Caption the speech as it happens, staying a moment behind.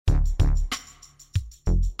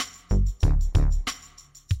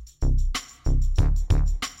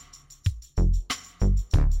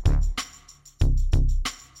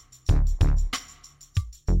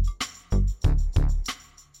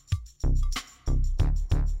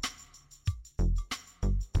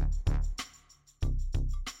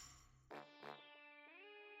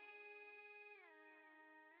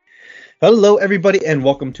Hello, everybody, and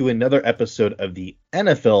welcome to another episode of the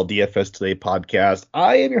NFL DFS Today podcast.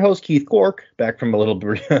 I am your host, Keith Cork, back from a little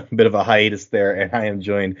bit of a hiatus there, and I am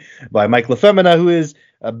joined by Mike LaFemina, who is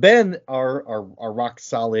Ben, our rock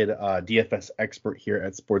solid DFS expert here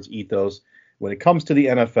at Sports Ethos. When it comes to the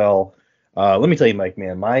NFL, let me tell you, Mike,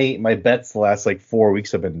 man, my bets the last 4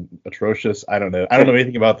 weeks have been atrocious. I don't know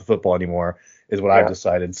anything about the football anymore, is what I've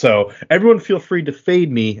decided. So everyone, feel free to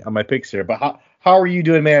fade me on my picks here. But how are you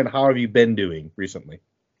doing, man? How have you been doing recently?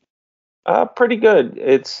 Pretty good.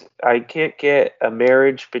 I can't get a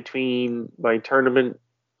marriage between my tournament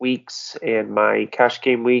weeks and my cash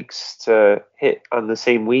game weeks to hit on the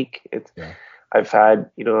same week. I've had,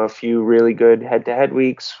 a few really good head-to-head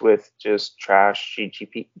weeks with just trash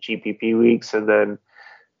GPP weeks, and then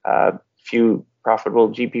a few profitable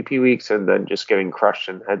GPP weeks, and then just getting crushed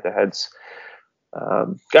in head-to-heads.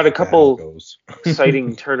 Got a couple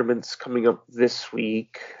exciting tournaments coming up this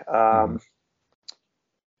week. Won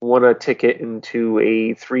a ticket into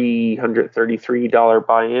a $333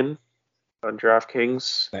 buy-in on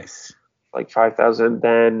DraftKings. Nice. Like $5,000.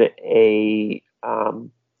 Then it's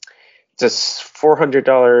a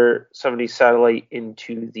 $400 70 satellite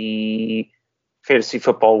into the Fantasy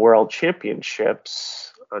Football World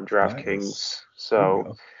Championships on DraftKings. Nice.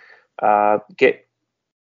 So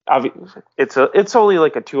it's only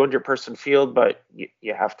like a 200-person field, but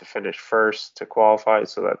you have to finish first to qualify,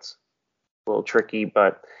 so that's a little tricky.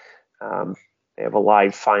 But they have a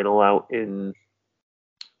live final out in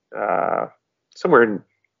somewhere in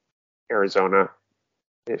Arizona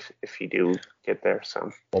if you do get there.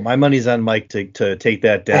 So well, my money's on Mike to take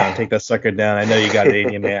that down, take that sucker down. I know you got it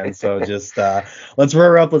in you, man. So just let's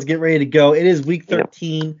roll up. Let's get ready to go. It is week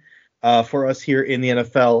 13. Yep. For us here in the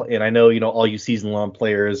NFL, and I know all you season-long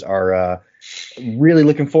players are really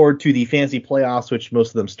looking forward to the fantasy playoffs, which most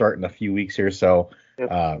of them start in a few weeks here. So,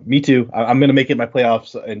 me too. I'm going to make it my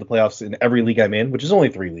playoffs in every league I'm in, which is only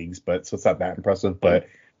 3 leagues, so it's not that impressive. But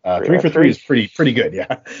 3 for 3 is pretty good.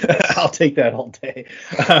 Yeah, I'll take that all day.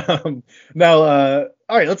 Now, all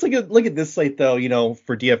right, let's look at this slate though.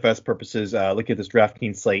 For DFS purposes, look at this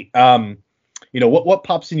DraftKings slate. What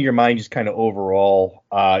pops into your mind just kind of overall?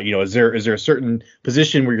 Is there a certain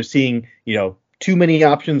position where you're seeing, too many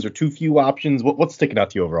options or too few options? What's sticking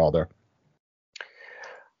out to you overall there?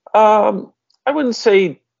 I wouldn't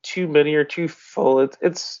say too many or too full.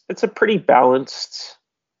 It's a pretty balanced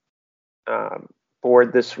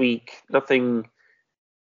board this week. Nothing.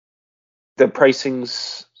 The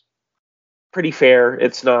pricing's pretty fair.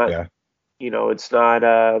 It's not, it's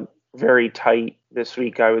not very tight this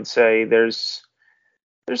week. I would say there's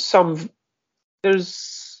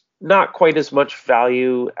not quite as much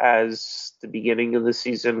value as the beginning of the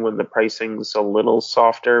season when the pricing's a little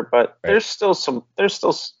softer, but there's still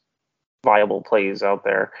viable plays out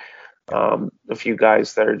there. A few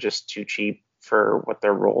guys that are just too cheap for what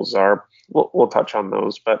their roles are. We'll touch on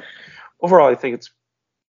those, but overall I think it's a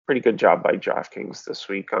pretty good job by DraftKings this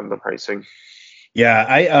week on the pricing. Yeah,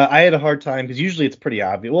 I had a hard time because usually it's pretty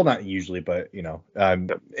obvious. Well, not usually, but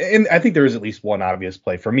and I think there is at least one obvious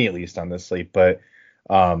play for me, at least on this slate. But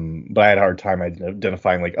I had a hard time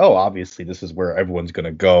identifying obviously this is where everyone's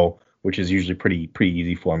gonna go, which is usually pretty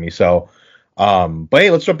easy for me. So, but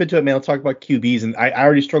hey, let's jump into it, man. Let's talk about QBs, and I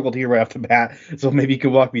already struggled here right off the bat, so maybe you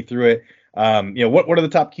could walk me through it. What are the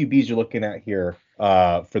top QBs you're looking at here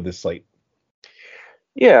for this slate?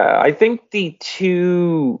 Yeah, I think the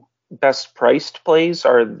two best priced plays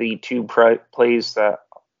are the two plays that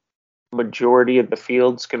majority of the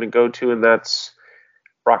field's going to go to, and that's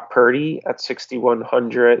Brock Purdy at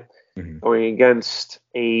 6,100 going against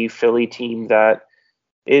a Philly team that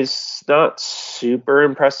is not super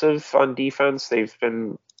impressive on defense. They've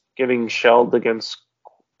been getting shelled against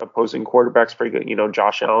opposing quarterbacks pretty good.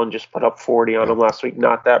 Josh Allen just put up 40 on him last week.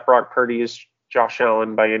 Not that Brock Purdy is Josh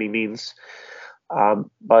Allen by any means.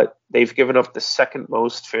 But they've given up the second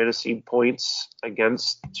most fantasy points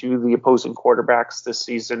to the opposing quarterbacks this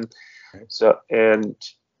season. So, and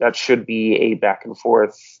that should be a back and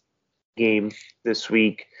forth game this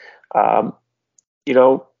week.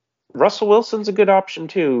 Russell Wilson's a good option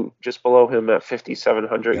too, just below him at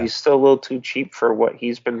 5,700. Yeah. He's still a little too cheap for what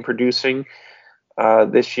he's been producing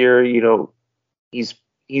this year. He's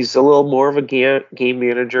a little more of a game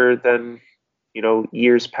manager than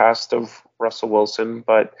years past of Russell Wilson,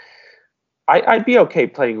 but I'd be okay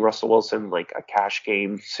playing Russell Wilson like a cash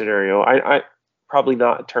game scenario. I probably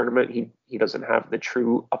not a tournament. He doesn't have the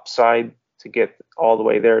true upside to get all the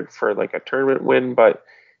way there for like a tournament win, but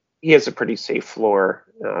he has a pretty safe floor.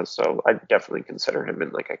 So I'd definitely consider him in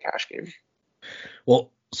like a cash game.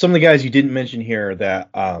 Well, some of the guys you didn't mention here that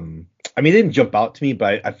I mean, they didn't jump out to me,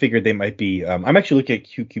 but I figured they might be. I'm actually looking at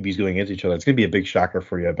QBs going against each other. It's gonna be a big shocker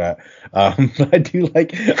for you, I bet. But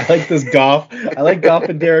I like this Goff. I like Goff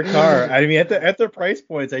and Derek Carr. I mean, at their price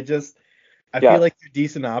points, I feel Yeah, like they're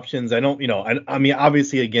decent options. I don't, I mean,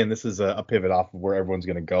 obviously, again, this is a pivot off of where everyone's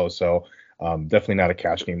gonna go, so definitely not a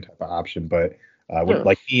cash game type of option. But no,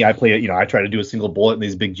 like me, I play, I try to do a single bullet in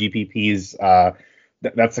these big GPPs.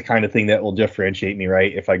 That's the kind of thing that will differentiate me,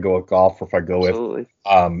 right? If I go with Golf or if I go with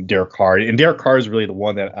absolutely. Derek Carr, and Derek Carr is really the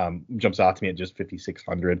one that jumps out to me at just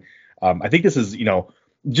 5,600. I think this is,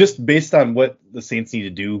 just based on what the Saints need to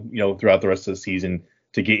do, throughout the rest of the season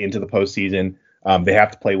to get into the postseason. They have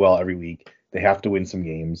to play well every week. They have to win some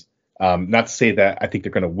games. Not to say that I think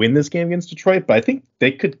they're going to win this game against Detroit, but I think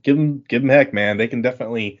they could give them heck, man. They can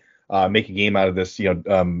definitely make a game out of this.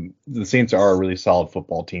 The Saints are a really solid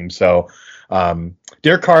football team. So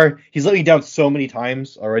Derek Carr, he's let me down so many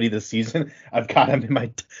times already this season. I've got him in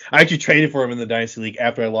my. I actually traded for him in the Dynasty League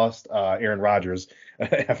after I lost Aaron Rodgers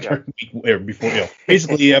after before,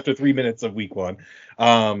 basically after 3 minutes of week one.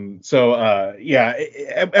 Yeah,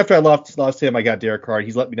 after I lost him, I got Derek Carr.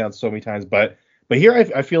 He's let me down so many times, but here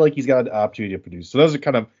I feel like he's got an opportunity to produce. So those are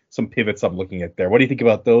kind of some pivots I'm looking at there. What do you think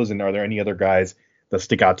about those? And are there any other guys that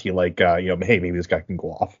stick out to you like, hey, maybe this guy can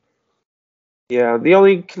go off? Yeah, the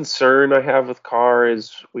only concern I have with Carr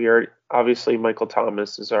is we are obviously Michael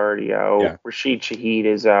Thomas is already out. Yeah, Rashid Shaheed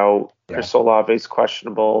is out. yeah. Chris Olave is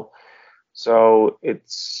questionable. So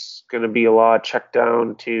it's going to be a lot check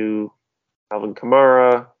down to Alvin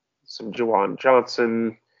Kamara, some Jawan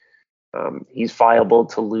Johnson. He's viable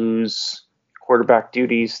to lose quarterback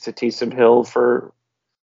duties to Taysom Hill for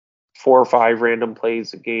 4 or 5 random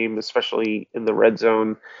plays a game, especially in the red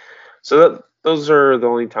zone. So those are the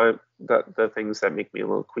only time that the things that make me a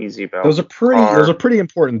little queasy about Those are Carr. pretty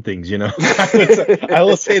important things. I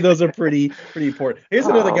will say those are pretty important. Here's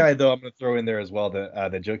another um, guy though I'm going to throw in there as well that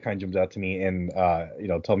kind of jumps out to me and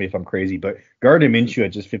tell me if I'm crazy. But Gardner Minshew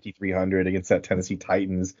at just 5,300 against that Tennessee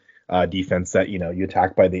Titans defense that you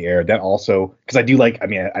attack by the air. That also because I do like. I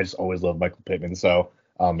mean, I just always love Michael Pittman. So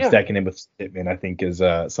yeah. stacking him with Pittman I think is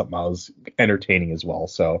something I was entertaining as well.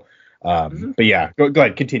 So Mhm. but yeah, go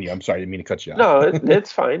ahead, continue. I'm sorry, I didn't mean to cut you off. No,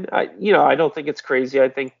 it's fine. I don't think it's crazy. I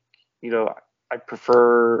think, I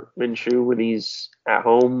prefer Minshew when he's at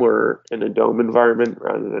home or in a dome environment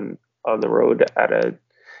rather than on the road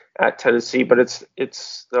at Tennessee. But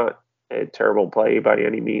it's not a terrible play by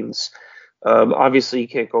any means. Obviously, you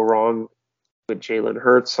can't go wrong with Jalen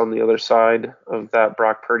Hurts on the other side of that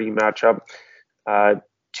Brock Purdy matchup. Uh,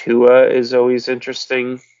 Tua is always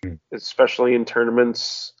interesting, especially in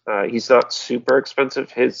tournaments. He's not super expensive.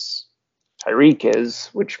 His Tyreek is,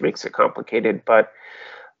 which makes it complicated. But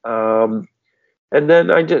and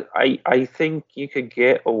then I think you could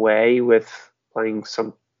get away with playing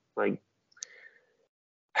some like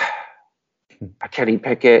a Kenny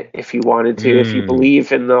Pickett if you wanted to. If you Mm,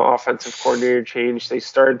 believe in the offensive coordinator change, they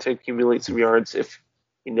started to accumulate some yards. If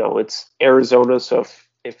it's Arizona, so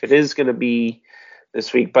if it is going to be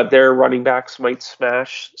this week, but their running backs might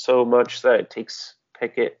smash so much that it takes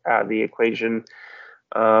Pickett out of the equation.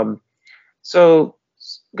 So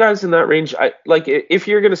guys in that range, I like if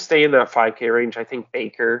you're going to stay in that 5K range, I think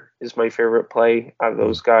Baker is my favorite play out of mm,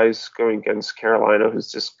 those guys going against Carolina,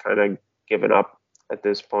 who's just kind of given up at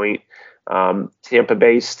this point. Tampa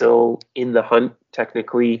Bay still in the hunt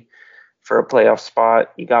technically for a playoff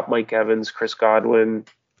spot. You got Mike Evans, Chris Godwin,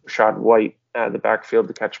 Rashad White out of the backfield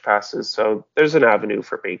to catch passes. So there's an avenue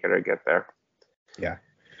for Baker to get there. yeah.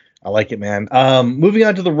 I like it, man. Moving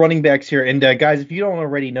on to the running backs here, and guys, if you don't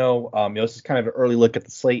already know, this is kind of an early look at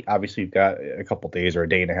the slate. Obviously, you've got a couple days or a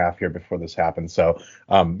day and a half here before this happens. So,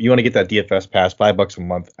 you want to get that DFS pass, $5 a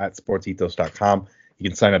month at sportsethos.com. You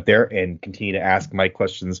can sign up there and continue to ask Mike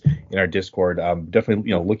questions in our Discord.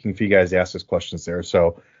 Definitely, looking for you guys to ask us questions there.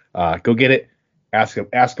 So, go get it,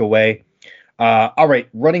 ask away. All right,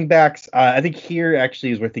 running backs. I think here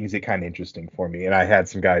actually is where things get kind of interesting for me, and I had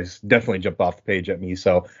some guys definitely jump off the page at me.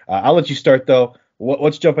 So I'll let you start though.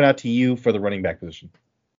 What's jumping out to you for the running back position?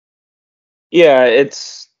 Yeah,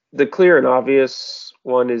 it's the clear and obvious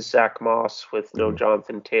one is Zach Moss with no Mhm.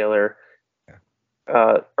 Jonathan Taylor.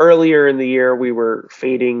 Yeah. Earlier in the year, we were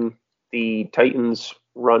fading the Titans'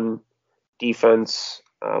 run defense.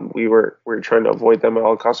 We were trying to avoid them at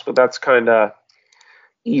all costs, but that's kind of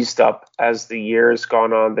eased up as the year has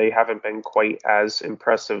gone on. They haven't been quite as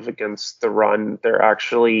impressive against the run. They're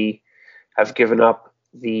actually have given up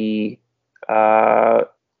the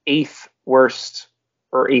eighth worst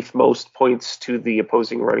or eighth most points to the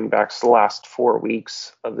opposing running backs the last 4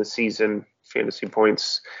 weeks of the season, fantasy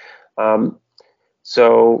points. Um,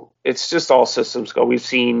 So it's just all systems go. We've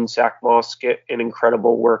seen Zach Moss get an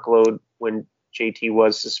incredible workload when JT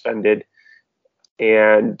was suspended,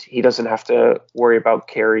 and he doesn't have to worry about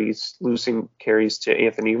losing carries to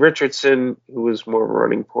Anthony Richardson, who was more of a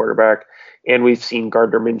running quarterback. And we've seen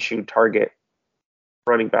Gardner Minshew target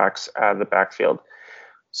running backs out of the backfield.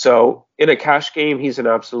 So in a cash game, he's an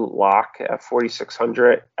absolute lock at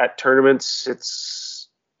 4,600. At tournaments, it's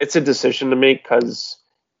a decision to make because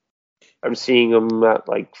I'm seeing him at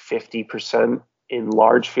like 50% in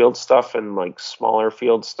large field stuff, and like smaller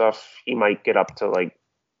field stuff, he might get up to like,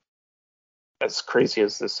 as crazy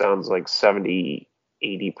as this sounds, like 70,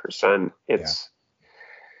 80%.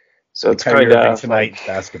 So it's kind of tonight like,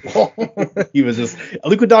 basketball. He was just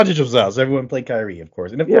Luka Doncic was out, so everyone played Kyrie, of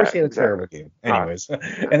course, and of course he had a terrible game. Anyways,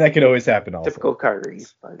 and that could always happen. Also, typical Kyrie.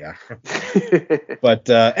 But. Yeah. But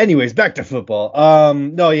anyways, back to football.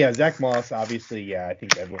 No, yeah, Zach Moss, obviously, yeah, I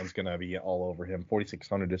think everyone's gonna be all over him.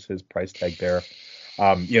 4,600 is his price tag there.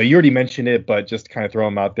 You already mentioned it, but just kind of throw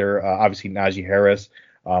him out there. Obviously, Najee Harris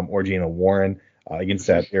or Jaylen Warren against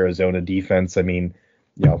that Arizona defense. I mean,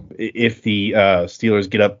 if the Steelers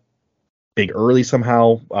get up big early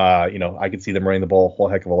somehow, I could see them running the ball a whole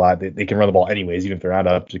heck of a lot. They can run the ball anyways, even if they're not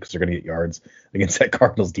up, because they're going to get yards against that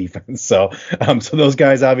Cardinals defense. So those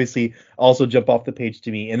guys obviously also jump off the page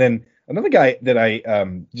to me. And then another guy that I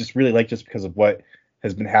just really like, just because of what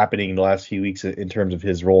has been happening in the last few weeks in terms of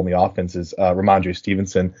his role in the offense, is Ramondre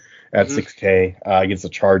Stevenson at 6K against the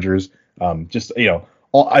Chargers.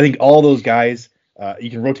 I think all those guys, you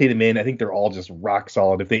can rotate them in. I think they're all just rock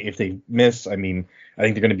solid. If they miss, I mean, I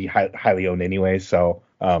think they're going to be highly owned anyway, so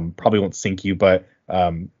probably won't sink you. But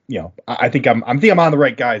I think I'm on the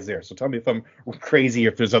right guys there. So tell me if I'm crazy or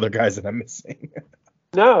if there's other guys that I'm missing.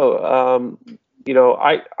 No,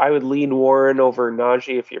 I would lean Warren over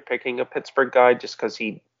Najee if you're picking a Pittsburgh guy, just because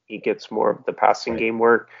he gets more of the passing game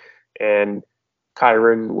work. And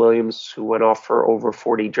Kyron Williams, who went off for over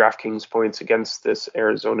 40 DraftKings points against this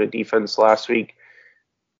Arizona defense last week,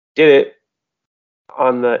 did it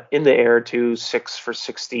in the air too, 6 for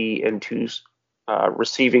 60 and 2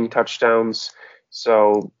 receiving touchdowns.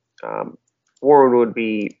 So Warren would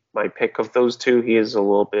be my pick of those two. He is a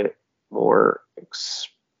little bit more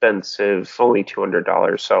expensive, only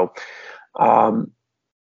 $200. So, I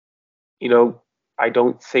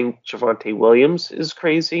don't think Javonte Williams is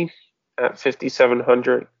crazy at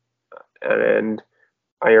 5,700. And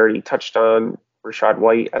I already touched on Rachaad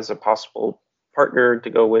White as a possible partner to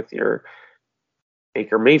go with your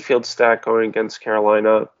Baker Mayfield stack going against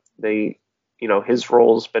Carolina. His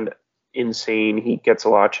role's been insane. He gets a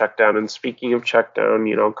lot of check down. And speaking of check down,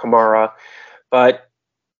 Kamara, but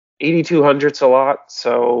 8,200's a lot.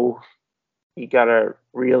 So you got to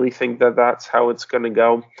really think that that's how it's going to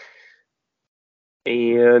go.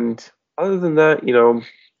 And other than that,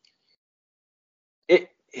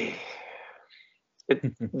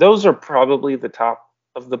 those are probably the top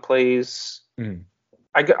of the plays. Mm.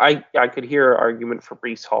 I could hear an argument for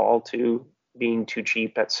Breece Hall too, being too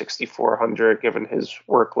cheap at 6,400 given his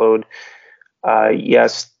workload.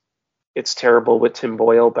 Yes, it's terrible with Tim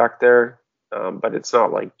Boyle back there, but it's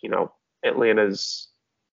not like Atlanta's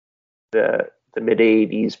the mid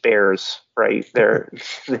 '80s Bears, right?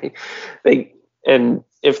 they and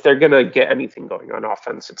if they're gonna get anything going on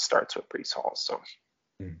offense, it starts with Breece Hall. So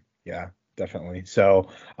yeah. Definitely. So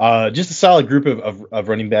just a solid group of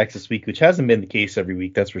running backs this week, which hasn't been the case every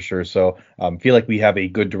week, that's for sure. So feel like we have a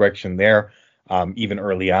good direction there, even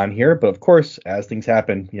early on here. But of course, as things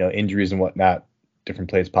happen, injuries and whatnot, different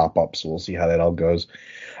plays pop up. So we'll see how that all goes.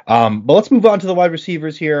 But let's move on to the wide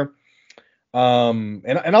receivers here. And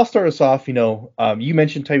I'll start us off. You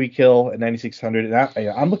mentioned Tyreek Hill at 9,600, and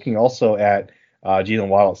I'm looking also at Jaylen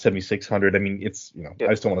Waddle at 7,600. I mean, it's I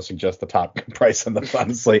just don't want to suggest the top price on the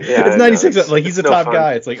honestly. It's 96. Like he's a top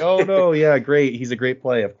guy. It's like, oh no, yeah, great. He's a great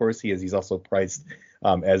play. Of course he is. He's also priced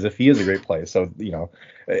as if he is a great play. So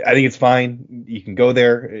I think it's fine. You can go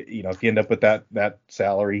there. If you end up with that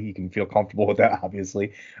salary, you can feel comfortable with that,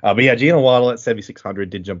 obviously. But yeah, Jaylen Waddle at 7,600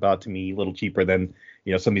 did jump out to me a little cheaper than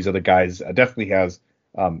some of these other guys. Definitely has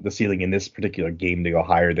the ceiling in this particular game to go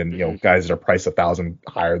higher than guys that are priced 1,000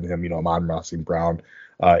 higher than him. Amon-Ra St. Brown,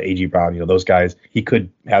 A.G. Brown. Those guys. He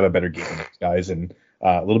could have a better game than those guys and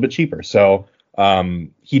a little bit cheaper. So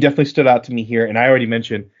he definitely stood out to me here. And I already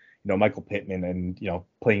mentioned Michael Pittman and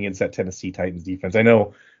playing against that Tennessee Titans defense. I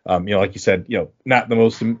know like you said, not the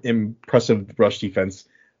most impressive rush defense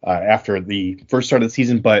after the first start of the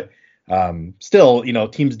season, but still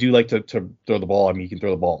teams do like to throw the ball. I mean, you can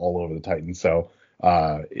throw the ball all over the Titans. So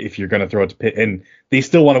if you're going to throw it to Pitt, and they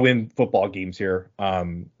still want to win football games here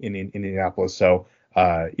in Indianapolis. So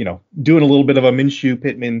doing a little bit of a Minshew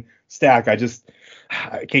Pittman stack. I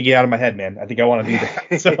can't get out of my head, man. I think I want to do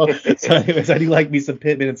that. So anyways, I do like me some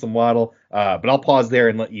Pittman and some Waddle. But I'll pause there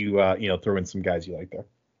and let you, throw in some guys you like there.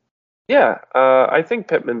 Yeah, I think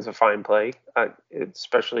Pittman's a fine play,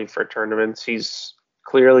 especially for tournaments. He's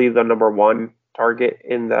clearly the number one target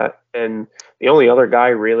in that, and the only other guy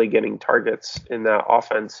really getting targets in that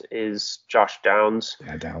offense is Josh Downs.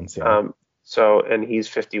 Yeah, Downs. Yeah. And he's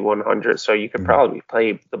 5,100. So you could probably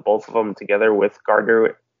play the both of them together with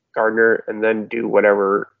Gardner, and then do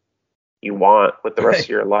whatever you want with the rest of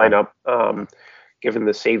your lineup. Given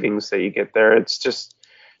the savings that you get there, it's just,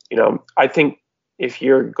 I think if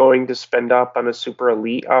you're going to spend up on a super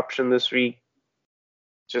elite option this week,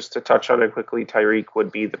 just to touch on it quickly, Tyreek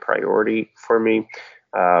would be the priority for me.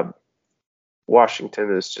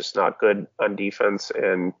 Washington is just not good on defense,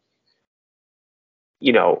 and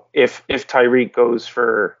if Tyreek goes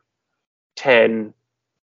for 10,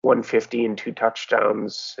 150 and 2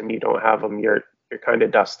 touchdowns, and you don't have him, you're kind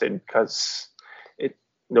of dusted, because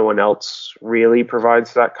no one else really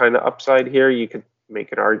provides that kind of upside here. You could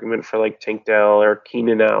make an argument for like Tank Dell or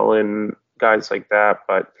Keenan Allen, guys like that,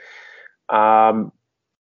 but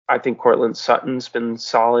I think Cortland Sutton's been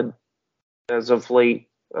solid as of late.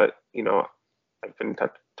 I've been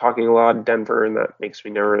talking a lot in Denver, and that makes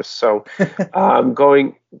me nervous. So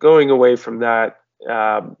going away from that,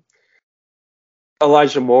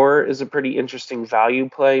 Elijah Moore is a pretty interesting value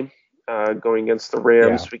play going against the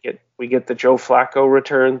Rams. Yeah. We get the Joe Flacco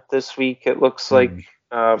return this week, it looks like,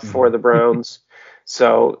 for the Browns.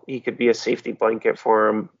 So he could be a safety blanket for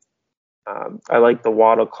him. I like the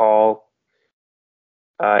Waddle call.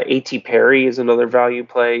 A.T. Perry is another value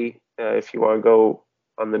play if you want to go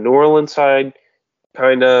on the New Orleans side.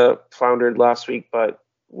 Kind of floundered last week, but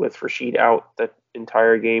with Rashid out the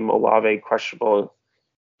entire game, Olave questionable,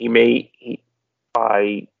 he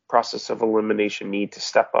by process of elimination need to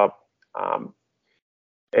step up.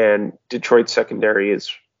 And Detroit's secondary is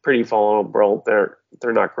pretty vulnerable. They're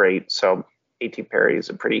not great, so A.T. Perry is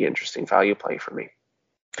a pretty interesting value play for me.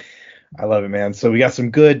 I love it, man. So we got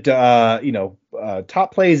some good,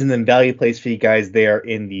 top plays and then value plays for you guys there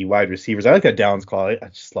in the wide receivers. I like that Downs call. I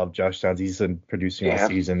just love Josh Downs. He's been producing all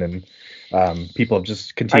season, and people have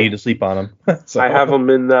just continued to sleep on him. So. I have him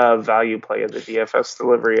in the value play of the DFS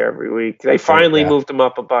delivery every week. They finally moved him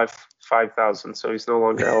up above 5,000, so he's no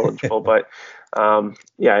longer eligible. But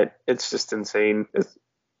it's just insane.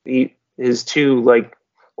 His two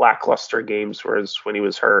lackluster games was when he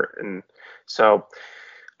was hurt, and so.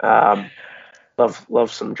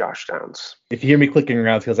 Love some Josh Downs. If you hear me clicking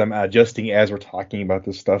around, it's because I'm adjusting as we're talking about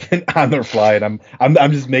this stuff on the fly, and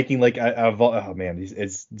I'm just making oh man,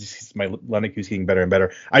 it's just my Lennox is getting better and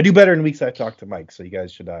better. I do better in weeks I talk to Mike, so you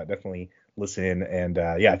guys should definitely listen in. And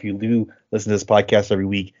if you do listen to this podcast every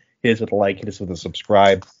week, hit us with a like, hit us with a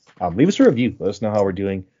subscribe, leave us a review, let us know how we're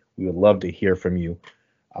doing. We would love to hear from you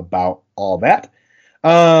about all that.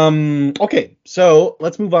 Okay, so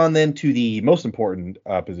let's move on then to the most important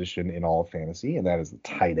position in all of fantasy, and that is the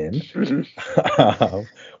tight end.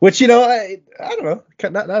 Which, I don't know,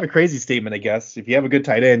 not a crazy statement, I guess. If you have a good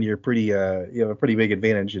tight end, you're you have a pretty big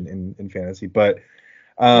advantage in fantasy. But,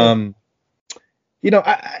 I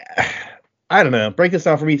don't know. Break this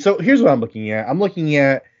down for me. So here's what I'm looking at.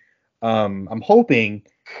 I'm hoping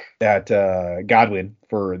that Godwin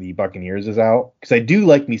for the Buccaneers is out, because I do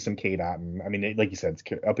like me some Cade Otton. I mean, like you said, it's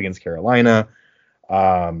up against Carolina.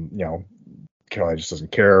 Carolina just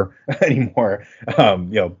doesn't care anymore.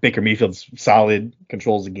 Baker Mayfield's solid,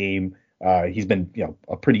 controls the game. He's been,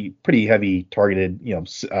 a pretty heavy targeted,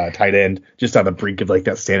 tight end, just on the brink of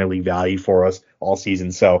that standard league value for us all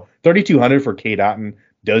season. So 3,200 for Cade Otton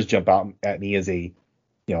does jump out at me as a,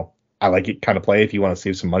 I like it kind of play if you want to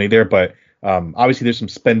save some money there, but obviously there's some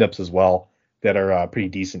spend ups as well that are pretty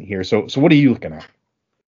decent here. So what are you looking at?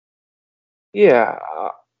 Yeah.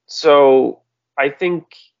 So I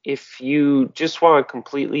think if you just want to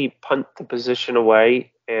completely punt the position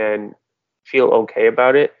away and feel okay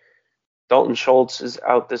about it, Dalton Schultz is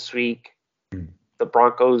out this week. The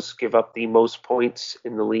Broncos give up the most points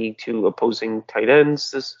in the league to opposing tight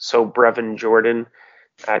ends. So Brevin Jordan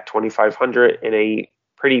at 2,500 in a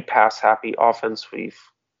pretty pass happy offense. We've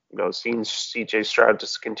seen CJ Stroud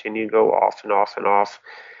just continue to go off and off and off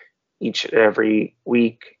each and every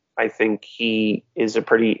week. I think he is a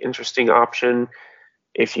pretty interesting option.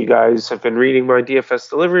 If you guys have been reading my DFS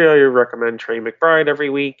delivery, I recommend Trey McBride every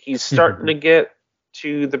week. He's starting to get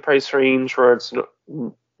to the price range where it's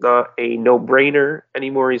not a no-brainer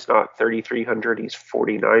anymore. He's not 3,300. He's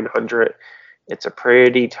 4,900. It's a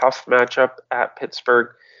pretty tough matchup at Pittsburgh,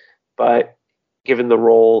 but given the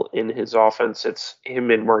role in his offense, it's him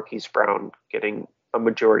and Marquise Brown getting a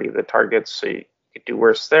majority of the targets, so you could do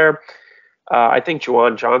worse there. I think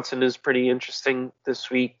Juwan Johnson is pretty interesting this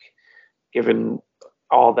week, given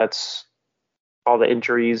all the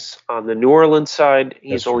injuries on the New Orleans side.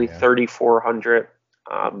 He's only 3,400,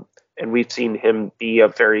 and we've seen him be a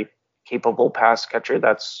very capable pass catcher.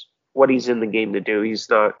 That's what he's in the game to do. He's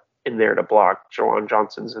not in there to block. Juwan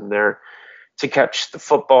Johnson's in there to catch the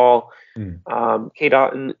football. Kate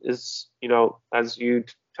Otten is, as you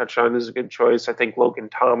touched on, is a good choice. I think Logan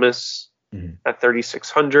Thomas at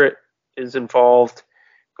 3,600 is involved.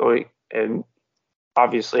 And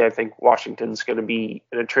obviously, I think Washington's going to be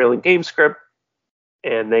in a trailing game script,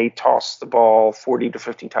 and they toss the ball 40 to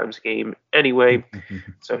 50 times a game anyway.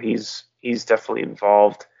 So he's definitely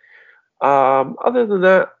involved. Other than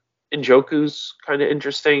that, Njoku's kind of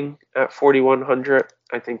interesting at 4,100.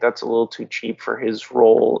 I think that's a little too cheap for his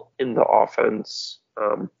role in the offense.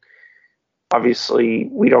 Obviously,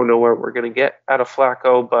 we don't know where we're going to get out of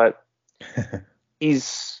Flacco, but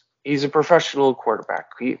he's a professional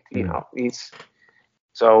quarterback.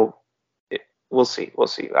 We'll see.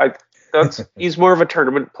 He's more of a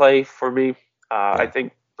tournament play for me. I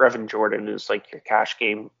think Brevin Jordan is like your cash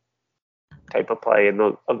game type of play, and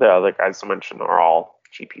the other guys I mentioned are all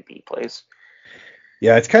GPP plays.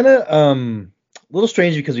 Yeah, it's kind of a little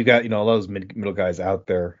strange because you've got a lot of those middle guys out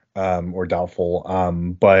there or doubtful,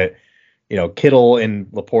 but Kittle and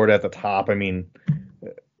Laporta at the top. I mean,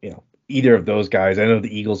 either of those guys. I know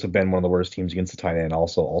the Eagles have been one of the worst teams against the tight end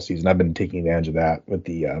also all season. I've been taking advantage of that with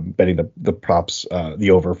the betting the props,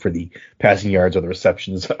 the over for the passing yards or the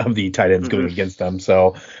receptions of the tight ends going against them.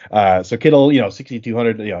 So Kittle,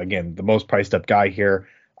 6,200, again, the most priced up guy here.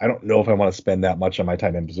 I don't know if I want to spend that much on my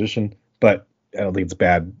tight end position, but I don't think it's a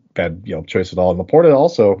bad choice at all. And Laporta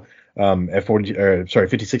also at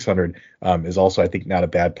 5,600 is also, I think, not a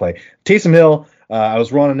bad play. Taysom Hill, I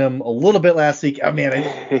was running him a little bit last week. Oh man,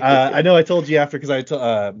 I know I told you after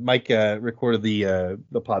because Mike recorded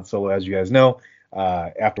the pod solo, as you guys know.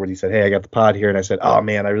 Afterwards, he said, "Hey, I got the pod here," and I said, "Oh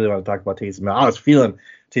man, I really want to talk about Taysom Hill." I was feeling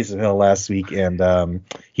Taysom Hill last week, and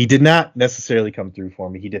he did not necessarily come through for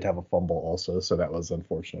me. He did have a fumble also, so that was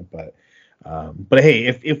unfortunate. But hey,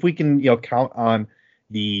 if we can count on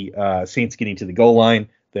the Saints getting to the goal line,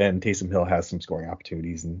 then Taysom Hill has some scoring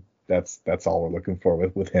opportunities, and that's all we're looking for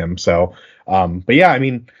with him. So, but yeah, I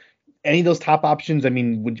mean, any of those top options, I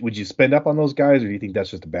mean, would you spend up on those guys, or do you think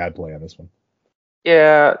that's just a bad play on this one?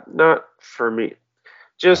 Yeah, not for me.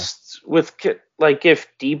 Just with like if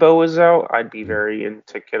Debo is out, I'd be very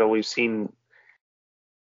into Kittle. We've seen,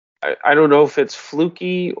 I don't know if it's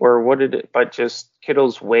fluky or what but just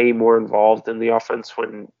Kittle's way more involved in the offense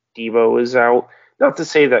when Debo is out. Not to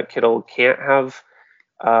say that Kittle can't have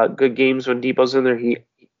good games when Debo's in there. He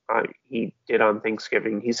did on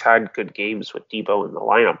Thanksgiving. He's had good games with Debo in the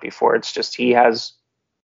lineup before. It's just he has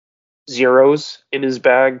zeros in his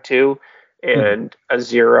bag too, and a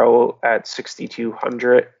zero at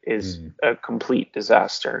 6,200 is a complete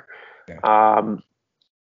disaster. Yeah.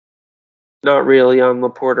 Not really on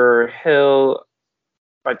Laporta or Hill.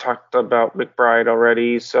 I talked about McBride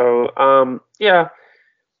already, so yeah.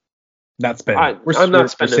 Not spending. I'm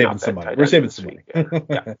not spending. We're saving some money. We're saving some money.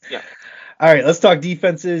 Yeah. All right, let's talk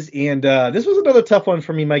defenses. And this was another tough one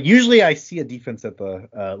for me, Mike. Usually I see a defense at the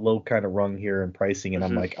low kind of rung here in pricing, and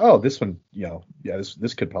I'm like, oh, this one,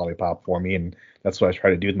 this could probably pop for me, and that's what I try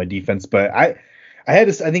to do with my defense. But I had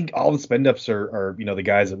this. I think all the spend ups are the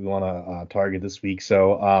guys that we want to target this week.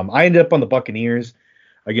 So I ended up on the Buccaneers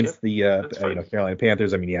against the Carolina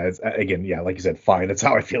Panthers. I mean, it's like you said, fine. That's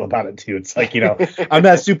how I feel about it too. It's like I'm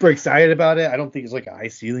not super excited about it. I don't think it's like a high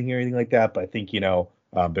ceiling or anything like that. But I think they're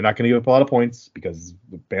not going to give up a lot of points because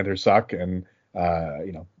the Panthers suck, and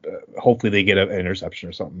hopefully they get an interception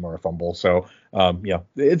or something or a fumble. So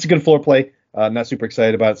it's a good floor play. I'm not super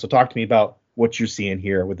excited about it. So talk to me about what you're seeing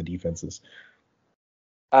here with the defenses.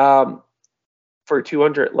 For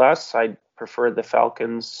 200 less, I'd prefer the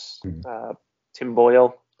Falcons. Tim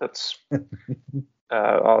Boyle. That's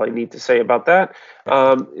all I need to say about that.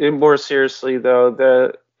 And more seriously,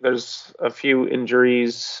 though, there's a few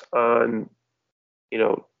injuries on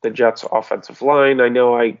the Jets' offensive line. I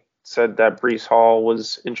know I said that Breece Hall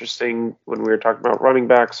was interesting when we were talking about running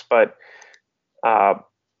backs, but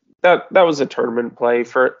that was a tournament play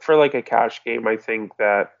for like a cash game. I think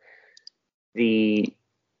that the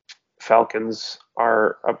Falcons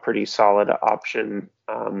are a pretty solid option.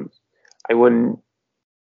 I wouldn't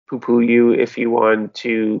poo-poo you if you want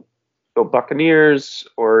to go Buccaneers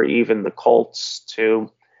or even the Colts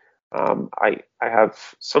too. I have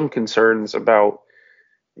some concerns about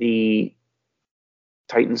the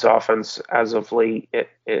Titans offense as of late,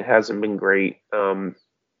 it hasn't been great. And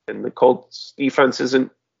the Colts defense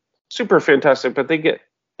isn't super fantastic, but they get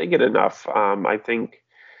enough. I think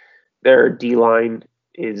their D line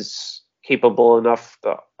is capable enough.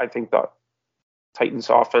 I think the Titans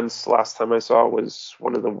offense last time I saw was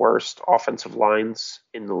one of the worst offensive lines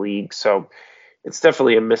in the league. So it's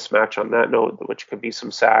definitely a mismatch on that note, which could be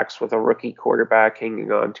some sacks with a rookie quarterback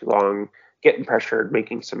hanging on too long, getting pressured,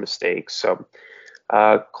 making some mistakes. So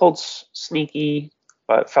Colts sneaky,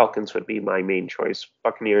 but Falcons would be my main choice.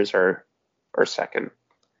 Buccaneers are second.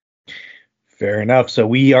 Fair enough. So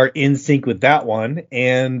we are in sync with that one,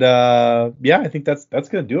 and I think that's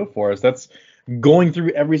gonna do it for us. That's going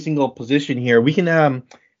through every single position here. We can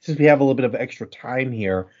since we have a little bit of extra time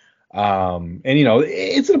here, and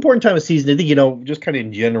it's an important time of season. I think just kind of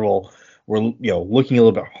in general, we're looking a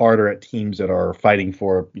little bit harder at teams that are fighting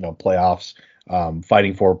for playoffs,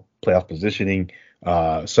 fighting for playoff positioning.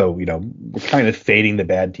 So we're kind of fading the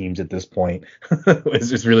bad teams at this point. It's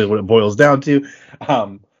just really what it boils down to.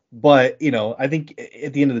 But I think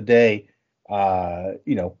at the end of the day,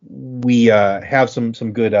 we have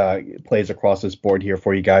some good plays across this board here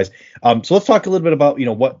for you guys. So let's talk a little bit about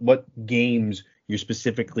what games you're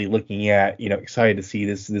specifically looking at. Excited to see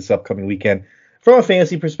this upcoming weekend from a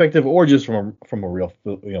fantasy perspective, or just from a real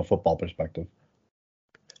football perspective.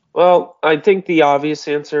 Well, I think the obvious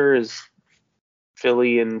answer is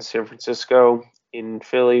Philly and San Francisco. In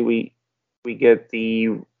Philly, we get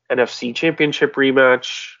the NFC Championship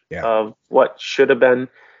rematch of what should have been.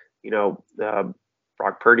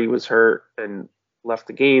 Brock Purdy was hurt and left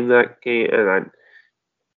the game that game, and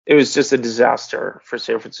it was just a disaster for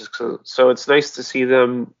San Francisco. So it's nice to see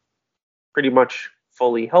them pretty much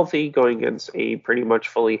fully healthy going against a pretty much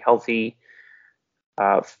fully healthy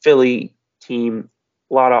Philly team.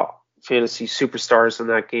 A lot of fantasy superstars in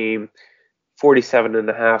that game.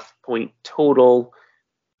 47.5 point total.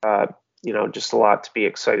 Just a lot to be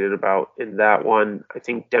excited about in that one. I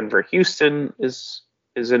think Denver-Houston is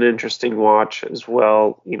an interesting watch as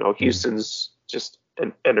well. Houston's just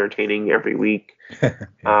entertaining every week. They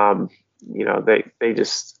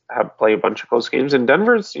just have play a bunch of close games, and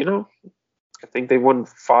Denver's, I think they won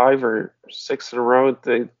 5 or 6 in a row.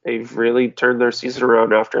 They've really turned their season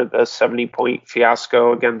around after the 70-point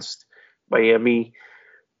fiasco against Miami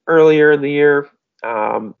earlier in the year.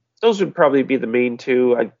 Those would probably be the main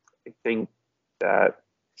two. I think that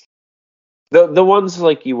the ones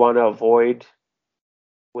like you want to avoid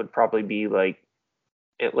would probably be like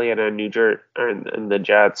Atlanta, New Jersey, and the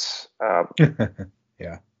Jets.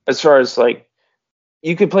 Yeah. As far as like,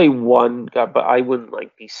 you could play one guy, but I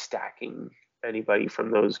wouldn't be stacking anybody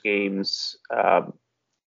from those games.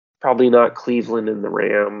 Probably not Cleveland and the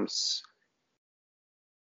Rams.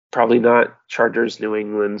 Probably not Chargers, New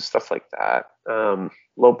England, stuff like that.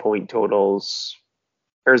 Low point totals.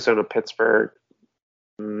 Arizona, Pittsburgh.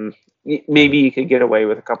 Maybe you could get away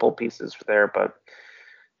with a couple pieces there, but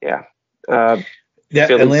yeah. That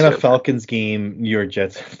Atlanta Falcons game, New York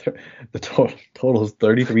Jets, the total is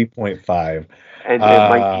 33.5. And it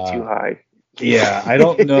might be too high. Yeah, I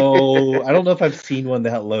don't know. I don't know if I've seen one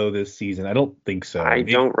that low this season. I don't think so. I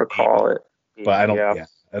don't recall it. But I don't. Yeah,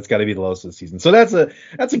 that's got to be the lowest of the season. So that's a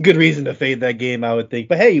good reason to fade that game, I would think.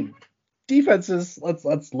 But hey, defenses,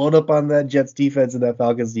 let's load up on that Jets defense and that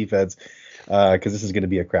Falcons defense, because this is going to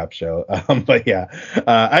be a crap show. But yeah,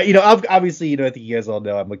 obviously, I think you guys all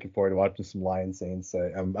know I'm looking forward to watching some Lions Saints.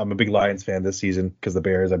 I'm a big Lions fan this season because the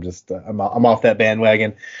Bears. I'm off that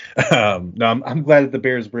bandwagon. No, I'm glad that the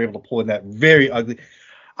Bears were able to pull in that very ugly.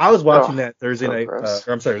 I was watching that Thursday night.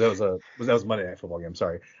 I'm sorry, that was Monday Night Football game. I'm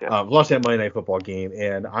sorry. Yeah. Watching that Monday Night Football game,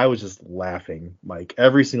 and I was just laughing, Mike,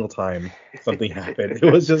 every single time something happened.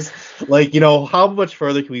 It was just like, how much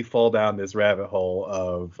further can we fall down this rabbit hole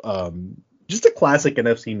of just a classic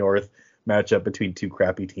NFC North matchup between two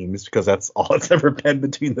crappy teams, because that's all it's ever been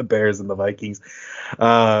between the Bears and the Vikings.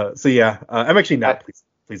 I'm actually not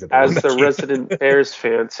pleased as the resident Bears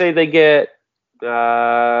fan. Say they get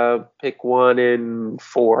pick 1 in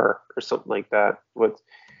 4 or something like that. What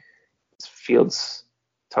Fields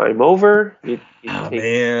time over?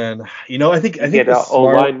 Man, I think get an O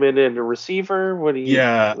lineman and a receiver. What do you?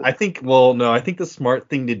 Yeah, I think the smart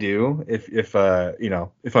thing to do, if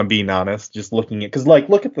I'm being honest, just looking at, because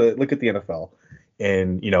look at the NFL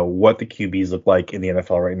and what the QBs look like in the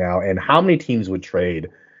NFL right now, and how many teams would trade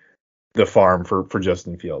the farm for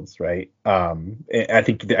Justin Fields, right? I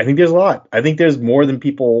think there's a lot. I think there's more than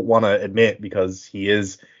people want to admit, because he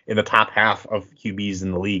is in the top half of QBs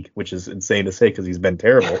in the league, which is insane to say because he's been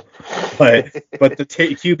terrible. but the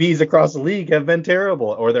QBs across the league have been terrible,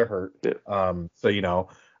 or they're hurt. Yeah.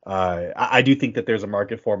 I do think that there's a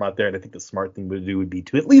market for him out there, and I think the smart thing to do would be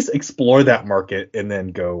to at least explore that market and then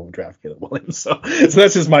go draft Caleb Williams. So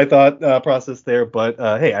that's just my thought process there. But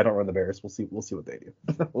hey, I don't run the Bears. We'll see what they do.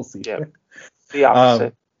 We'll see. Yeah, the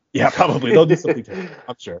opposite. Yeah, probably. They'll do something to it,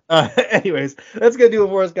 I'm sure. Anyways, that's going to do it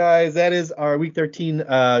for us, guys. That is our Week 13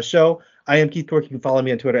 show. I am Keith Cork. You can follow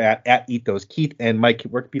me on Twitter at EatThoseKeith. And Mike,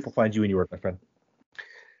 where can people find you and your work, my friend?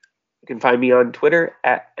 You can find me on Twitter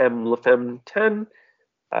at mlefem10.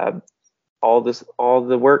 All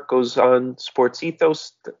the work goes on Sports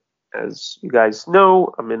Ethos. As you guys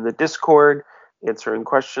know, I'm in the Discord answering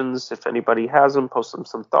questions. If anybody has them, post them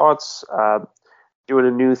some thoughts. Doing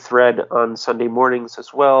a new thread on Sunday mornings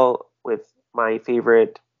as well with my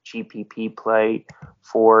favorite GPP play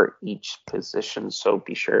for each position. So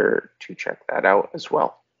be sure to check that out as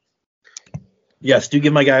well. Yes, do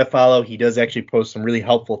give my guy a follow. He does actually post some really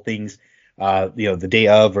helpful things, the day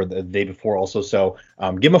of or the day before also. So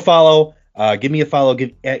give him a follow. Give me a follow.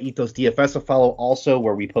 Give at Ethos DFS a follow also,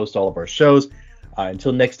 where we post all of our shows.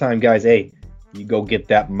 Until next time, guys, hey, you go get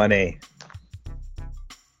that money.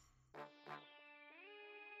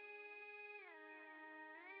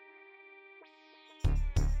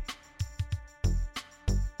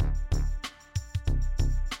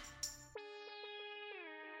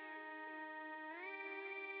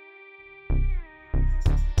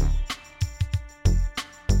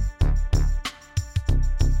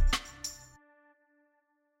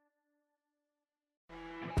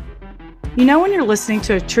 You know when you're listening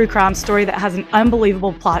to a true crime story that has an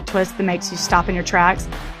unbelievable plot twist that makes you stop in your tracks?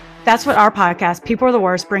 That's what our podcast, People Are the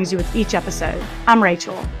Worst, brings you with each episode. I'm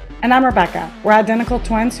Rachel. And I'm Rebecca. We're identical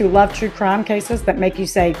twins who love true crime cases that make you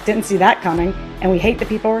say, didn't see that coming, and we hate the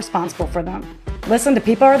people responsible for them. Listen to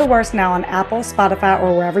People Are the Worst now on Apple, Spotify,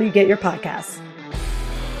 or wherever you get your podcasts.